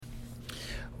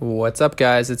What's up,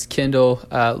 guys? It's Kendall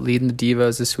leading the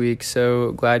Devos this week.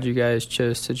 So glad you guys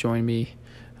chose to join me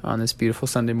on this beautiful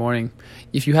Sunday morning.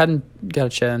 If you hadn't got a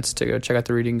chance to go check out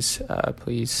the readings,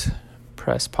 please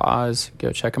press pause,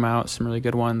 go check them out. Some really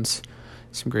good ones,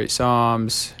 some great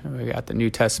Psalms. We got the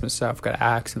New Testament stuff, we got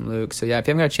Acts and Luke. So yeah, if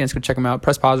you haven't got a chance, go check them out.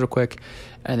 Press pause real quick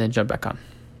and then jump back on.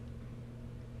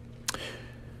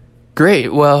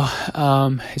 Great. Well,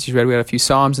 as you read, we got a few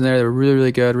Psalms in there that were really,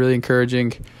 really good, really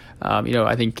encouraging.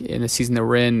 I think in the season that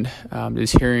we're in,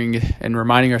 is hearing and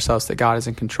reminding ourselves that God is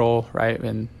in control, right?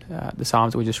 And the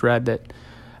Psalms that we just read, that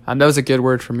was a good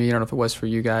word for me. I don't know if it was for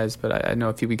you guys, but I know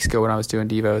a few weeks ago when I was doing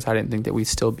Devos, I didn't think that we'd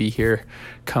still be here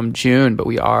come June, but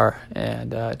we are.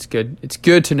 And it's good. It's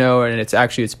good to know, and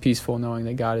it's peaceful knowing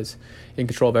that God is in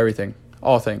control of everything,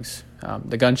 all things.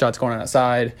 The gunshots going on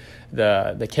outside,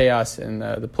 the chaos in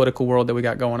the political world that we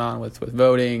got going on with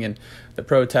voting and the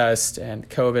protest and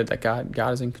COVID, that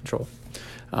God is in control.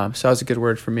 So that was a good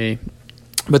word for me.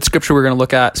 But the scripture we're going to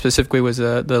look at specifically was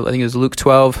I think it was Luke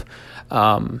 12.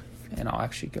 And I'll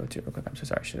actually go to it real quick. I'm so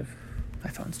sorry.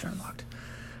 My phone's turned locked.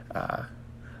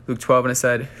 Luke 12, and it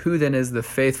said, "Who then is the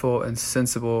faithful and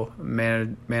sensible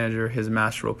manager his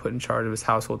master will put in charge of his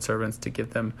household servants to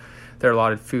give them their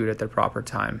allotted food at their proper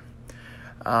time?"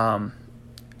 I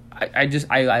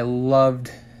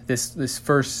loved this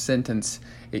first sentence.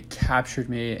 It captured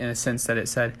me in a sense that it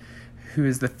said, "Who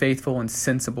is the faithful and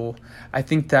sensible?" I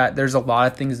think that there's a lot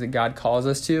of things that God calls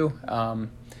us to,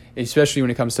 especially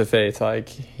when it comes to faith. Like,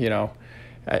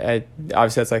 I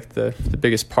obviously that's like the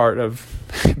biggest part of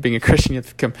being a Christian. You have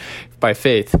to come by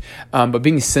faith, but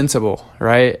being sensible,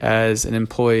 right? As an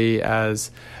employee, as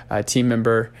a team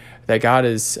member, that God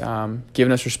has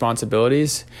given us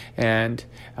responsibilities and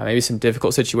maybe some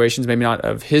difficult situations, maybe not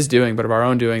of His doing, but of our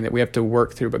own doing, that we have to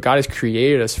work through. But God has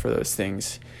created us for those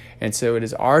things. And so it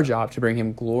is our job to bring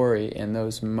Him glory in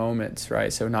those moments,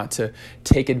 right? So not to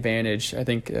take advantage. I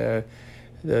think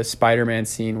the Spider-Man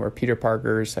scene where Peter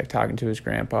Parker's like talking to his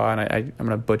grandpa, and I'm going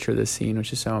to butcher this scene,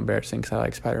 which is so embarrassing because I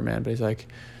like Spider-Man, but he's like,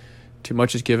 "Too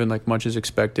much is given, like much is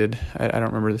expected." I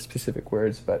don't remember the specific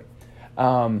words, but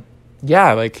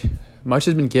like much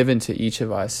has been given to each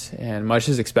of us and much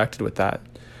is expected with that.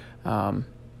 And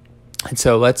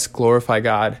so let's glorify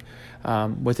God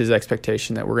with His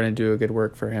expectation that we're going to do a good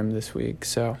work for Him this week.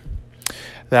 So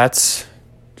that's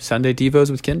Sunday Devos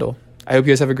with Kendall. I hope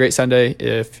you guys have a great Sunday.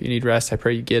 If you need rest, I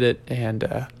pray you get it. And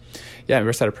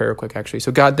rest out of prayer real quick, actually.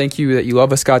 So God, thank you that you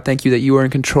love us. God, thank you that you are in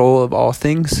control of all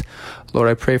things. Lord,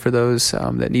 I pray for those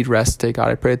that need rest today, God.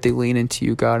 I pray that they lean into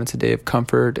you, God. It's a day of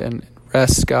comfort and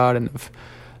rest, God, and of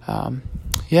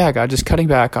God, just cutting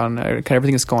back on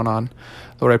everything that's going on.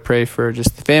 Lord, I pray for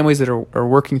just the families that are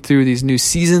working through these new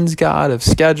seasons, God, of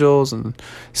schedules and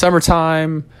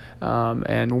summertime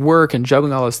and work and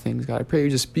juggling all those things, God. I pray you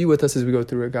just be with us as we go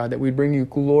through it, God, that we bring you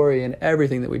glory in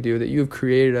everything that we do, that you have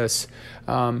created us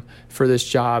for this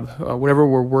job, whatever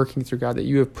we're working through, God, that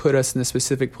you have put us in a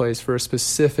specific place for a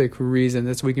specific reason,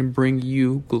 that so we can bring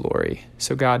you glory.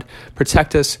 So God,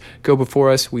 protect us, go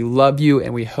before us. We love you,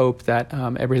 and we hope that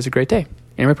everybody has a great day.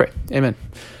 And we pray. Amen.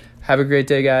 Have a great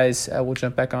day, guys. We'll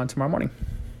jump back on tomorrow morning.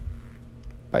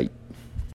 Bye.